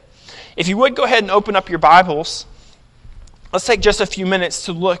If you would go ahead and open up your Bibles, let's take just a few minutes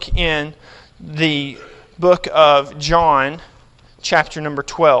to look in the book of John, chapter number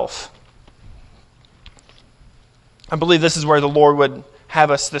 12. I believe this is where the Lord would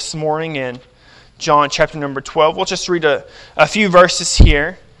have us this morning in John chapter number 12. We'll just read a few verses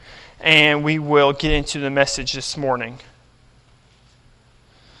here, and we will get into the message this morning.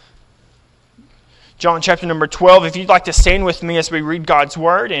 John chapter number 12, if you'd like to stand with me as we read God's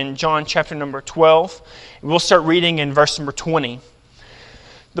Word in John chapter number 12, we'll start reading in verse number 20.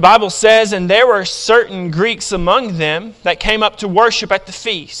 The Bible says, "And there were certain Greeks among them that came up to worship at the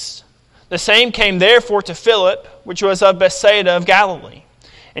feast. The same came therefore to Philip, which was of Bethsaida of Galilee,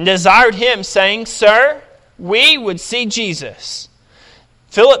 and desired him, saying, Sir, we would see Jesus.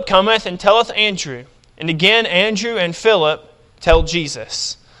 Philip cometh and telleth Andrew, and again Andrew and Philip tell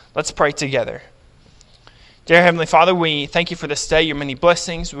Jesus." Let's pray together. Dear Heavenly Father, we thank you for this day, your many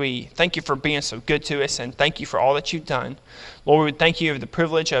blessings. We thank you for being so good to us, and thank you for all that you've done. Lord, we thank you for the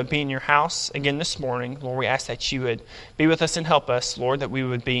privilege of being in your house again this morning. Lord, we ask that you would be with us and help us, Lord, that we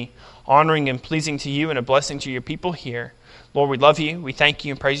would be honoring and pleasing to you and a blessing to your people here. Lord, we love you, we thank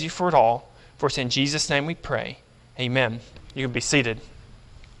you and praise you for it all. For it's in Jesus' name we pray. Amen. You can be seated.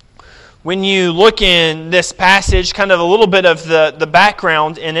 When you look in this passage, kind of a little bit of the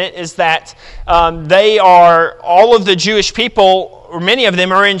background in it is that they are, all of the Jewish people, or many of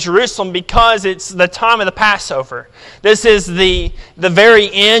them are in Jerusalem because it's the time of the Passover. This is the very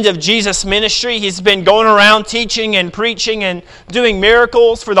end of Jesus' ministry. He's been going around teaching and preaching and doing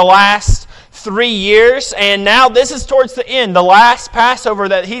miracles for the last 3 years. And now this is towards the end, the last Passover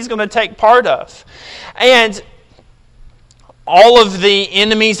that he's going to take part of. And all of the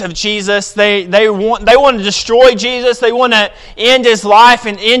enemies of Jesus, they want to destroy Jesus. They want to end his life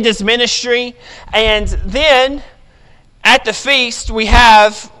and end his ministry. And then at the feast, we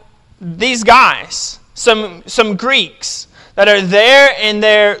have these guys, some Greeks that are there, and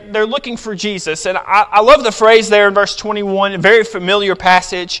they're looking for Jesus. And I love the phrase there in verse 21, a very familiar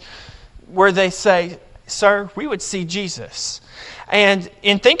passage, where they say, Sir, we would see Jesus. And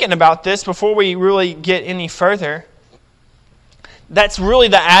in thinking about this, before we really get any further, that's really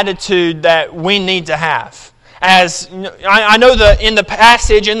the attitude that we need to have. As I know in the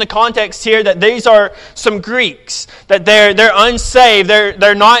passage, in the context here, that these are some Greeks, that they're unsaved,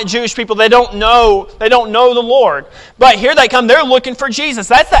 they're not Jewish people, they don't know the Lord. But here they come, they're looking for Jesus.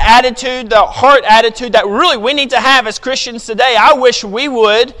 That's the attitude, the heart attitude that really we need to have as Christians today. I wish we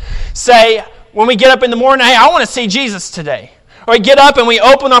would say, when we get up in the morning, hey, I want to see Jesus today. Or we get up and we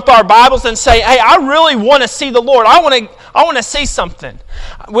open up our Bibles and say, hey, I really want to see the Lord. I want to see something.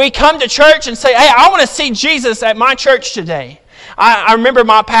 We come to church and say, hey, I want to see Jesus at my church today. I remember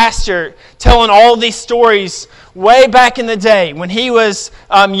my pastor telling all these stories way back in the day when he was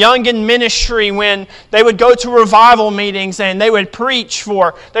young in ministry, when they would go to revival meetings and they would preach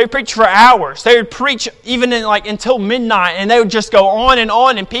for hours. They would preach even until midnight, and they would just go on,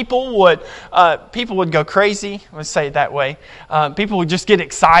 and people would go crazy. Let's say it that way. People would just get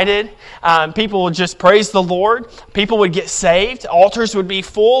excited. People would just praise the Lord. People would get saved. Altars would be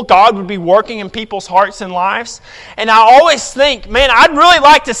full. God would be working in people's hearts and lives. And I always think, man, I'd really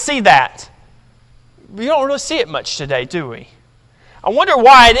like to see that. We don't really see it much today, do we? I wonder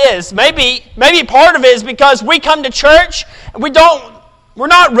why it is. Maybe part of it is because we come to church and we're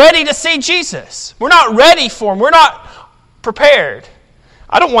not ready to see Jesus. We're not ready for Him. We're not prepared.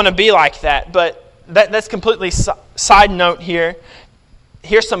 I don't want to be like that, but that's completely side note here.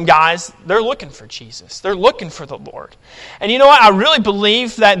 Here's some guys, they're looking for Jesus. They're looking for the Lord. And you know what? I really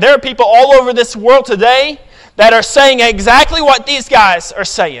believe that there are people all over this world today that are saying exactly what these guys are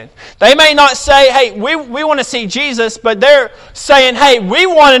saying. They may not say, hey, we want to see Jesus, but they're saying, hey, we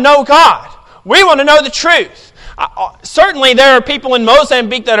want to know God. We want to know the truth. Certainly there are people in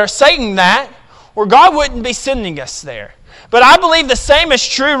Mozambique that are saying that, or God wouldn't be sending us there. But I believe the same is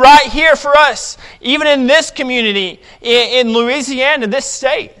true right here for us, even in this community, in Louisiana, this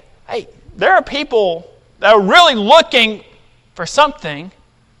state. Hey, there are people that are really looking for something.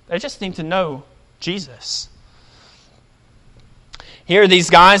 They just need to know Jesus. Here are these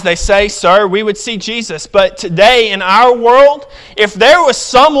guys, they say, Sir, we would see Jesus. But today in our world, if there was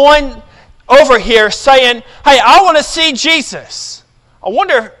someone over here saying, hey, I want to see Jesus, I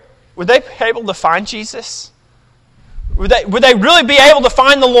wonder, would they be able to find Jesus? Would they really be able to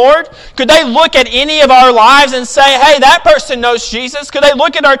find the Lord? Could they look at any of our lives and say, hey, that person knows Jesus? Could they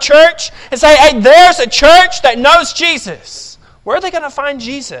look at our church and say, hey, there's a church that knows Jesus? Where are they going to find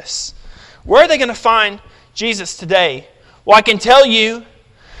Jesus? Where are they going to find Jesus today? Well, I can tell you,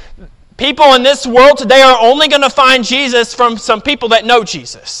 people in this world today are only going to find Jesus from some people that know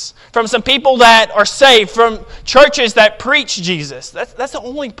Jesus. from some people that are saved, from churches that preach Jesus. That's the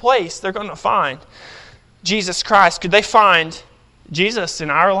only place they're going to find Jesus Christ. Could they find Jesus in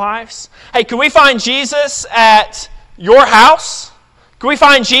our lives? Hey, could we find Jesus at your house? Could we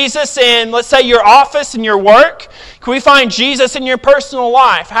find Jesus in, let's say, your office and your work? Could we find Jesus in your personal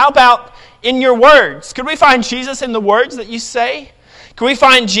life? How about in your words? Could we find Jesus in the words that you say? Could we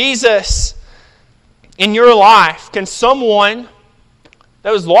find Jesus in your life? Can someone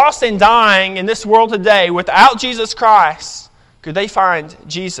that was lost and dying in this world today without Jesus Christ, could they find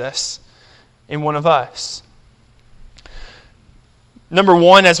Jesus in one of us? Number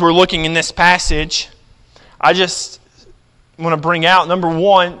one, as we're looking in this passage, I just want to bring out, number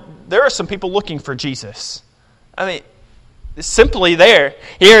one, there are some people looking for Jesus. I mean, it's simply there.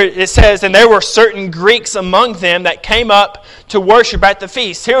 Here it says, and there were certain Greeks among them that came up to worship at the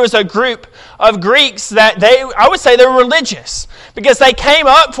feast. Here was a group of Greeks that I would say they were religious, because they came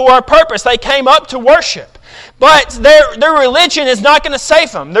up for a purpose. They came up to worship. But their religion is not going to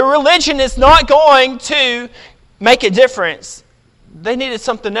save them. Their religion is not going to make a difference. They needed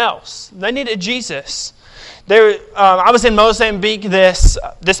something else. They needed Jesus. I was in Mozambique this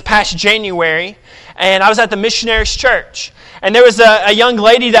past January, and I was at the Missionaries Church. And there was a young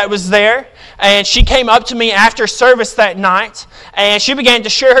lady that was there, and she came up to me after service that night, and she began to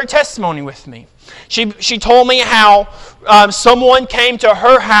share her testimony with me. She told me how someone came to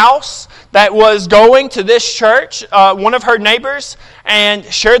her house that was going to this church, one of her neighbors, and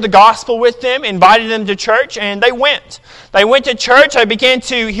shared the gospel with them, invited them to church, and they went. They went to church. I began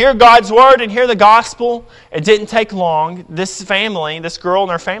to hear God's word and hear the gospel. It didn't take long. This family, this girl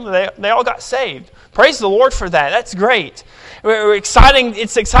and her family, they all got saved. Praise the Lord for that. That's great.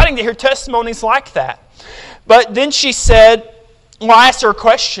 It's exciting to hear testimonies like that. But then she said, I asked her a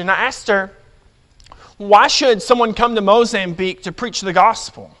question. I asked her, why should someone come to Mozambique to preach the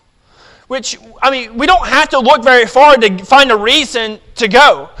gospel? Which, we don't have to look very far to find a reason to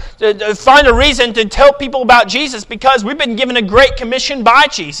go, to find a reason to tell people about Jesus, because we've been given a great commission by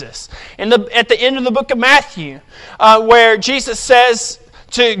Jesus at the end of the book of Matthew, where Jesus says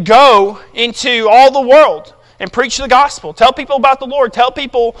to go into all the world and preach the gospel. Tell people about the Lord. Tell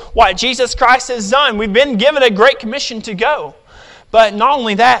people what Jesus Christ has done. We've been given a great commission to go. But not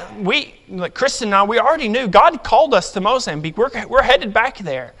only that, Kristen and I, we already knew God called us to Mozambique. We're headed back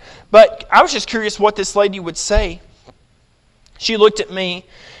there. But I was just curious what this lady would say. She looked at me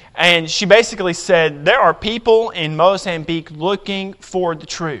and she basically said, there are people in Mozambique looking for the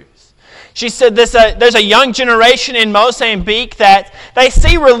truth. She said there's a young generation in Mozambique that they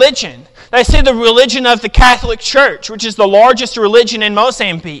see religion. They see the religion of the Catholic Church, which is the largest religion in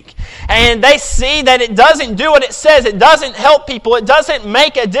Mozambique. And they see that it doesn't do what it says. It doesn't help people. It doesn't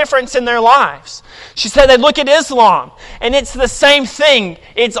make a difference in their lives. She said they look at Islam, and it's the same thing.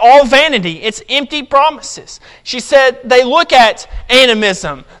 It's all vanity. It's empty promises. She said they look at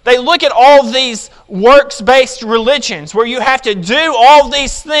animism. They look at all of these works-based religions where you have to do all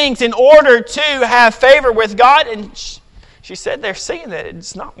these things in order to have favor with God. And she said they're seeing that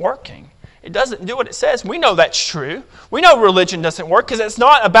it's not working. It doesn't do what it says. We know that's true. We know religion doesn't work because it's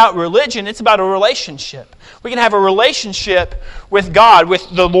not about religion. It's about a relationship. We can have a relationship with God, with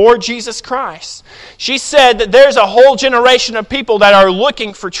the Lord Jesus Christ. She said that there's a whole generation of people that are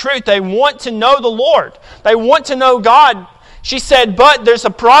looking for truth. They want to know the Lord. They want to know God. She said, but there's a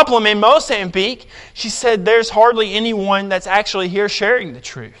problem in Mozambique. She said there's hardly anyone that's actually here sharing the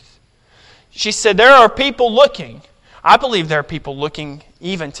truth. She said there are people looking. I believe there are people looking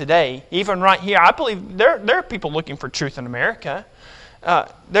even today, even right here. I believe there are people looking for truth in America.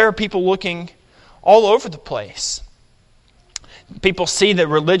 There are people looking all over the place. People see that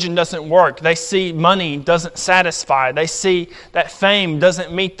religion doesn't work. They see money doesn't satisfy. They see that fame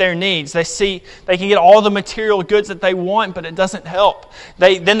doesn't meet their needs. They see they can get all the material goods that they want, but it doesn't help.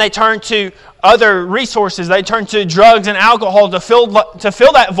 Then they turn to other resources. They turn to drugs and alcohol to fill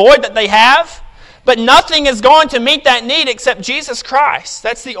that void that they have. But nothing is going to meet that need except Jesus Christ.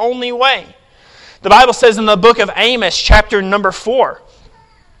 That's the only way. The Bible says in the book of Amos, chapter number 4,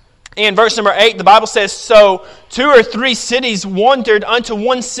 in verse number 8, the Bible says, so 2 or 3 cities wandered unto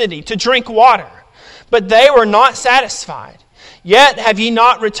one city to drink water, but they were not satisfied. Yet have ye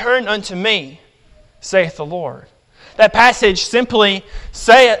not returned unto me, saith the Lord. That passage simply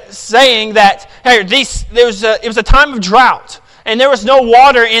saying that it was a time of drought. And there was no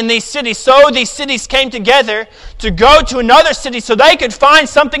water in these cities. So these cities came together to go to another city so they could find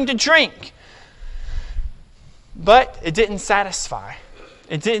something to drink. But it didn't satisfy.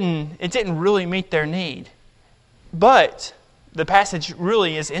 It didn't really meet their need. But the passage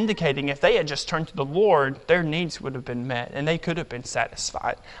really is indicating if they had just turned to the Lord, their needs would have been met and they could have been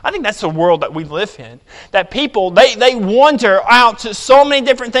satisfied. I think that's the world that we live in. That people, they wander out to so many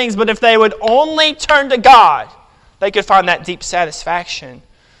different things, but if they would only turn to God, they could find that deep satisfaction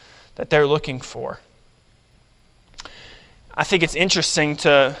that they're looking for. I think it's interesting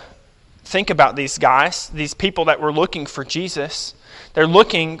to think about these guys, these people that were looking for Jesus. They're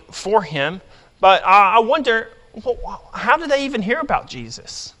looking for Him, but I wonder, how did they even hear about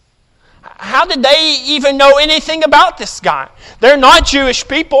Jesus? How did they even know anything about this guy? They're not Jewish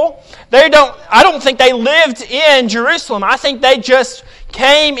people. I don't think they lived in Jerusalem. I think they just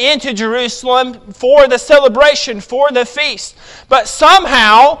came into Jerusalem for the celebration, for the feast. But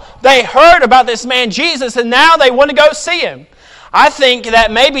somehow they heard about this man Jesus and now they want to go see him. I think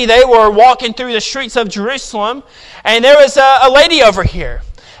that maybe they were walking through the streets of Jerusalem and there was a lady over here.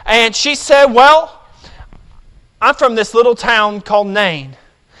 And she said, well, I'm from this little town called Nain.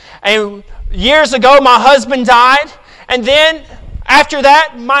 And years ago, my husband died. And then, after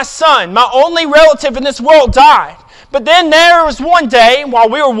that, my son, my only relative in this world, died. But then there was one day, while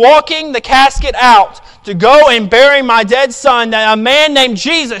we were walking the casket out to go and bury my dead son, that a man named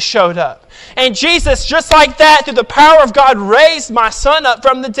Jesus showed up. And Jesus, just like that, through the power of God, raised my son up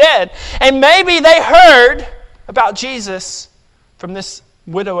from the dead. And maybe they heard about Jesus from this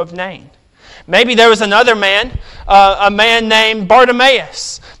widow of Nain. Maybe there was another man, a man named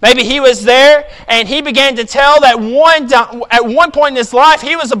Bartimaeus. Maybe he was there and he began to tell that at one point in his life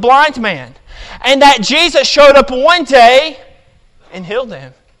he was a blind man. And that Jesus showed up one day and healed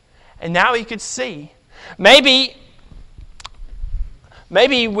him. And now he could see. Maybe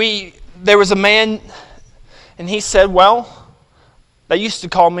there was a man and he said, well, they used to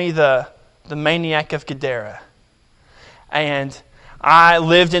call me the maniac of Gadara. And I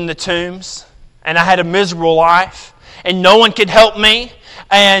lived in the tombs. And I had a miserable life. And no one could help me.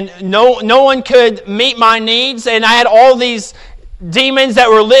 And no one could meet my needs. And I had all these demons that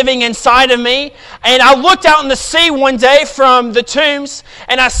were living inside of me. And I looked out in the sea one day from the tombs.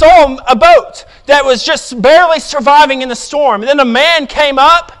 And I saw a boat that was just barely surviving in the storm. And then a man came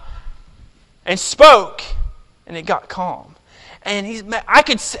up and spoke. And it got calm. And he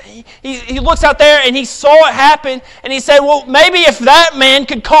looks out there and he saw it happen. And he said, well, maybe if that man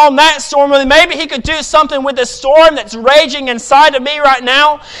could calm that storm, maybe he could do something with the storm that's raging inside of me right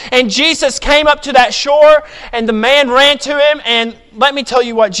now. And Jesus came up to that shore and the man ran to him. And let me tell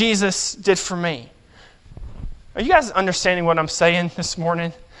you what Jesus did for me. Are you guys understanding what I'm saying this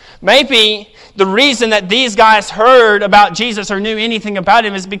morning? Maybe the reason that these guys heard about Jesus or knew anything about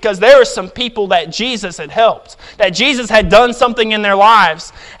him is because there were some people that Jesus had helped, that Jesus had done something in their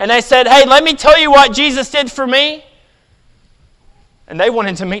lives. And they said, hey, let me tell you what Jesus did for me. And they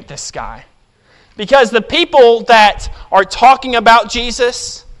wanted to meet this guy. Because the people that are talking about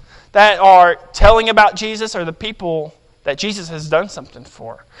Jesus, that are telling about Jesus, are the people that Jesus has done something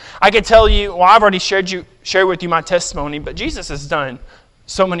for. I could tell you, well, I've already shared with you my testimony, but Jesus has done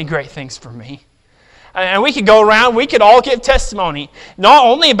so many great things for me. And we could go around, we could all give testimony, not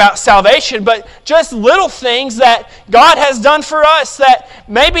only about salvation, but just little things that God has done for us that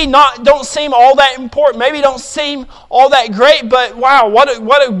maybe don't seem all that important, maybe don't seem all that great, but wow, what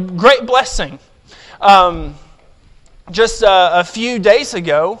a great blessing. Just a few days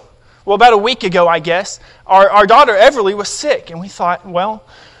ago, well, about a week ago, I guess, our daughter Everly was sick, and we thought, well,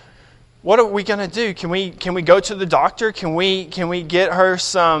 what are we going to do? Can we go to the doctor? Can we get her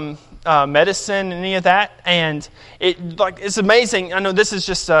some medicine, any of that? And it's amazing. I know this is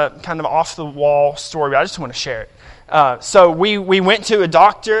just a kind of off the wall story, but I just want to share it. So we went to a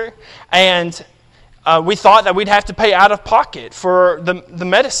doctor, and we thought that we'd have to pay out of pocket for the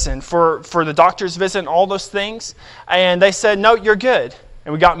medicine, for the doctor's visit and all those things. And they said, no, you're good.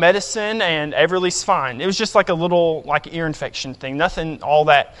 And we got medicine, and Everly's fine. It was just like a little ear infection thing, nothing all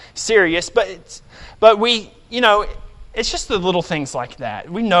that serious. But we, it's just the little things like that.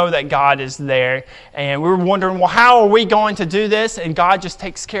 We know that God is there, and we were wondering, well, how are we going to do this? And God just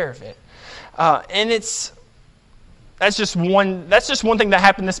takes care of it. And that's just one thing that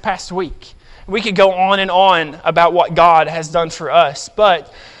happened this past week. We could go on and on about what God has done for us,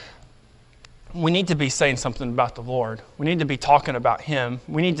 but we need to be saying something about the Lord. We need to be talking about Him.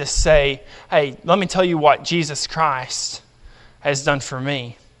 We need to say, hey, let me tell you what Jesus Christ has done for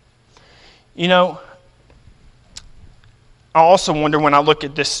me. I also wonder when I look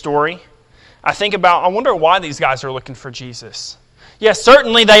at this story, I wonder why these guys are looking for Jesus. Yes,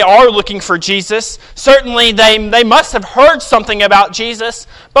 certainly they are looking for Jesus. Certainly they must have heard something about Jesus.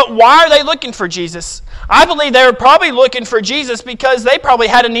 But why are they looking for Jesus? I believe they were probably looking for Jesus because they probably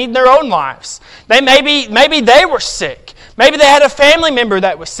had a need in their own lives. Maybe they were sick. Maybe they had a family member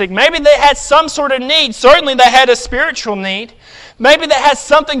that was sick. Maybe they had some sort of need. Certainly they had a spiritual need. Maybe they had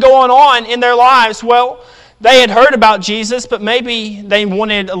something going on in their lives. Well, they had heard about Jesus, but maybe they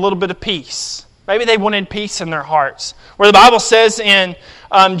wanted a little bit of peace. Maybe they wanted peace in their hearts. Where the Bible says in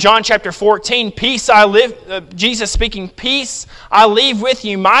John chapter 14, Jesus speaking, "Peace I leave with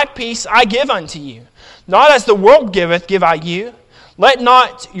you, my peace I give unto you. Not as the world giveth, give I you. Let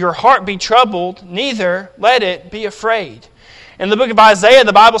not your heart be troubled, neither let it be afraid." In the book of Isaiah,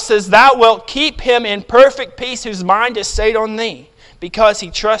 the Bible says, "Thou wilt keep him in perfect peace whose mind is stayed on thee, because he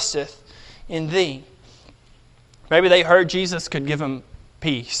trusteth in thee." Maybe they heard Jesus could give them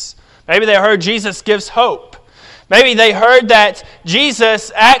peace. Maybe they heard Jesus gives hope. Maybe they heard that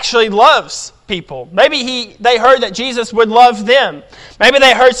Jesus actually loves people. Maybe they heard that Jesus would love them. Maybe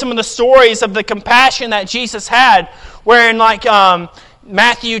they heard some of the stories of the compassion that Jesus had, wherein like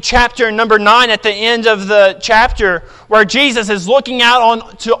Matthew chapter number 9 at the end of the chapter, where Jesus is looking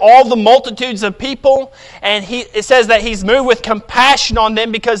out to all the multitudes of people, and it says that He's moved with compassion on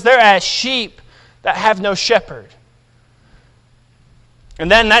them because they're as sheep that have no shepherd. And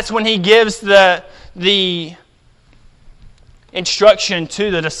then that's when He gives the instruction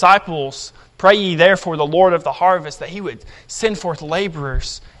to the disciples, "Pray ye therefore the Lord of the harvest that He would send forth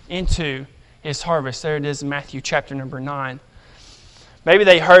laborers into His harvest." There it is in Matthew chapter number 9. Maybe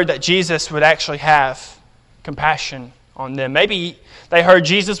they heard that Jesus would actually have compassion on them. Maybe they heard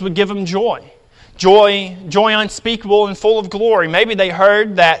Jesus would give them joy. Joy unspeakable and full of glory. Maybe they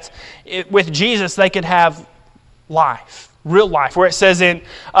heard that with Jesus they could have life. Real life, where it says in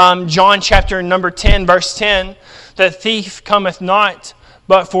John chapter number 10, verse 10, "The thief cometh not,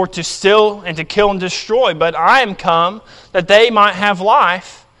 but for to steal and to kill and destroy. But I am come that they might have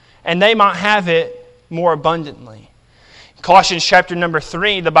life, and they might have it more abundantly." In Colossians chapter number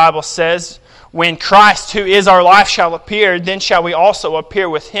 3, the Bible says, "When Christ, who is our life, shall appear, then shall we also appear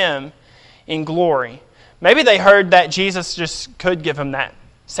with Him in glory." Maybe they heard that Jesus just could give them that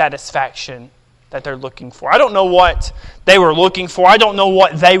satisfaction that they're looking for. I don't know what they were looking for. I don't know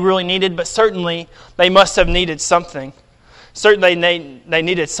what they really needed, but certainly they must have needed something. Certainly they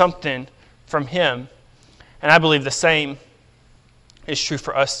needed something from Him. And I believe the same is true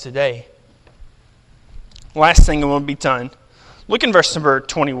for us today. Last thing, and we'll be done. Look in verse number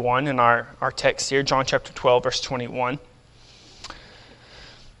 21 in our text here, John chapter 12, verse 21.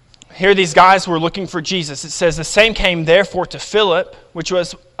 Here these guys were looking for Jesus. It says, "The same came therefore to Philip, which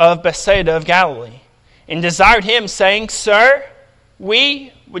was of Bethsaida of Galilee, and desired him, saying, Sir,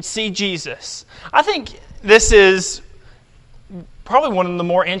 we would see Jesus." I think this is probably one of the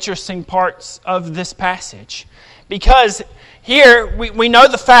more interesting parts of this passage. Because here we know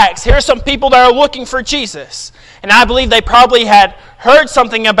the facts. Here are some people that are looking for Jesus. And I believe they probably had heard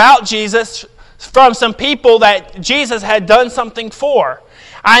something about Jesus from some people that Jesus had done something for.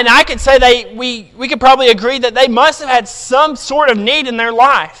 And I could say we could probably agree that they must have had some sort of need in their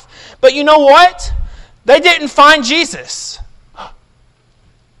life. But you know what? They didn't find Jesus.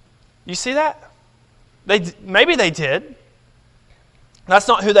 You see that? Maybe they did. That's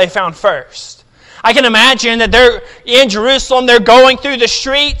not who they found first. I can imagine that they're in Jerusalem, they're going through the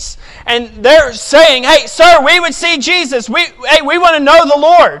streets, and they're saying, "Hey, sir, we would see Jesus. We want to know the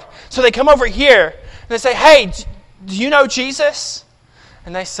Lord." So they come over here, and they say, "Hey, do you know Jesus?"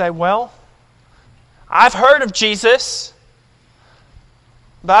 And they say, "Well, I've heard of Jesus,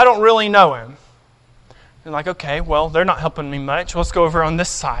 but I don't really know Him." They're like, "Okay, well, they're not helping me much. Let's go over on this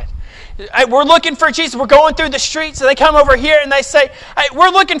side. Hey, we're looking for Jesus. We're going through the streets." And they come over here and they say, "Hey, we're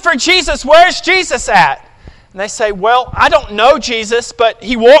looking for Jesus. Where's Jesus at?" And they say, "Well, I don't know Jesus, but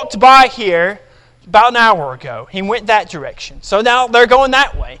He walked by here about an hour ago. He went that direction." So now they're going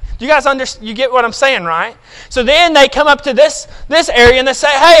that way. Do you guys understand? You get what I'm saying, right? So then they come up to this area and they say,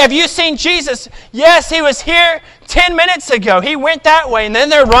 "Hey, have you seen Jesus?" "Yes, He was here 10 minutes ago. He went that way." And then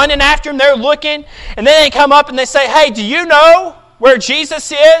they're running after Him. They're looking. And then they come up and they say, "Hey, do you know where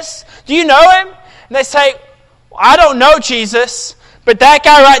Jesus is? Do you know Him?" And they say, "I don't know Jesus, but that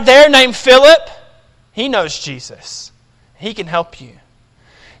guy right there named Philip, he knows Jesus. He can help you."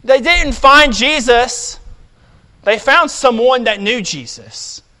 They didn't find Jesus. They found someone that knew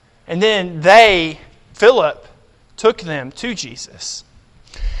Jesus. And then Philip, took them to Jesus.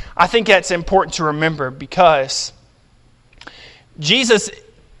 I think that's important to remember because Jesus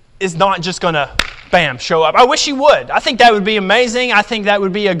is not just going to, bam, show up. I wish He would. I think that would be amazing. I think that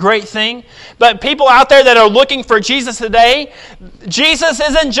would be a great thing. But people out there that are looking for Jesus today, Jesus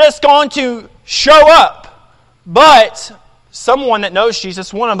isn't just going to show up, but someone that knows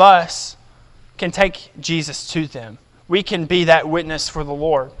Jesus, one of us, can take Jesus to them. we can be that witness for the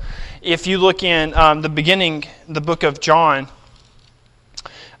Lord. If you look in the beginning, the book of John,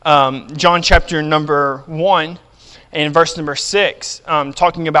 John chapter number 1 and verse number 6,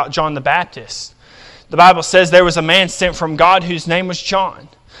 talking about John the Baptist. The Bible says there was a man sent from God whose name was John.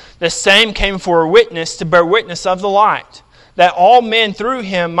 The same came for a witness to bear witness of the light, that all men through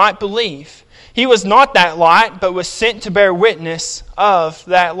him might believe. He was not that light, but was sent to bear witness of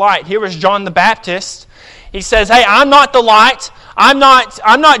that light. Here was John the Baptist. He says, hey, I'm not the light. I'm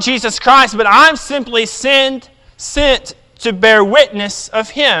not Jesus Christ, but I'm simply sent to bear witness of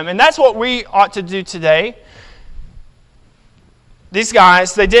Him. And that's what we ought to do today. These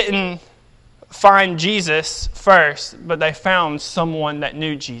guys, they didn't find Jesus first, but they found someone that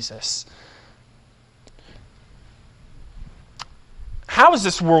knew Jesus. How is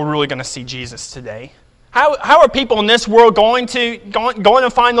this world really going to see Jesus today? How are people in this world going to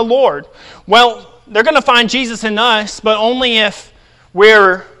find the Lord? Well, they're going to find Jesus in us, but only if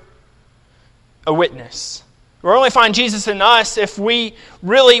we're a witness. We'll only find Jesus in us if we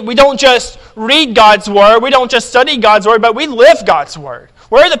don't just read God's Word, we don't just study God's Word, but we live God's Word.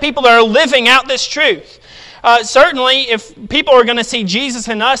 We're the people that are living out this truth. Certainly, if people are going to see Jesus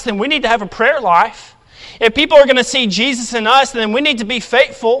in us, then we need to have a prayer life. If people are going to see Jesus in us, then we need to be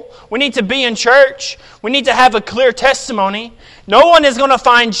faithful. We need to be in church. We need to have a clear testimony. No one is going to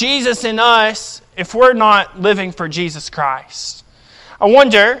find Jesus in us if we're not living for Jesus Christ. I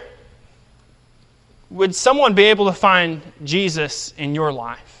wonder, would someone be able to find Jesus in your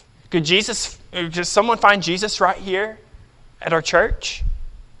life? Could someone find Jesus right here at our church?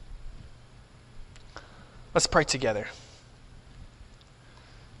 Let's pray together.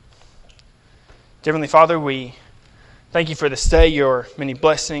 Dear Heavenly Father, we thank you for this day, your many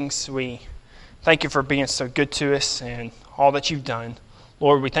blessings. We thank you for being so good to us and all that you've done.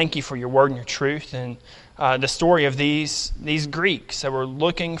 Lord, we thank you for your word and your truth and the story of these Greeks that were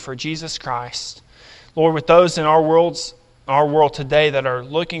looking for Jesus Christ. Lord, with those in our world today that are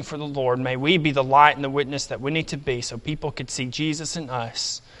looking for the Lord, may we be the light and the witness that we need to be so people could see Jesus in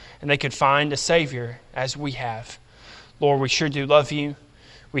us and they could find a Savior as we have. Lord, we sure do love you.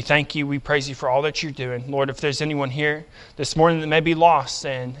 We thank you. We praise you for all that you're doing. Lord, if there's anyone here this morning that may be lost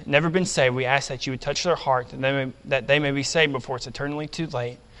and never been saved, we ask that you would touch their heart and that they may be saved before it's eternally too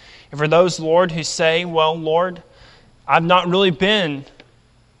late. And for those, Lord, who say, well, Lord, I've not really been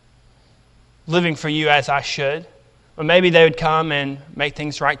living for you as I should, but maybe they would come and make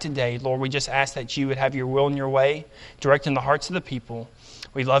things right today. Lord, we just ask that you would have your will and your way, directing the hearts of the people.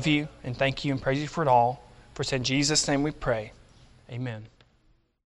 We love you and thank you and praise you for it all. For it's in Jesus' name we pray. Amen.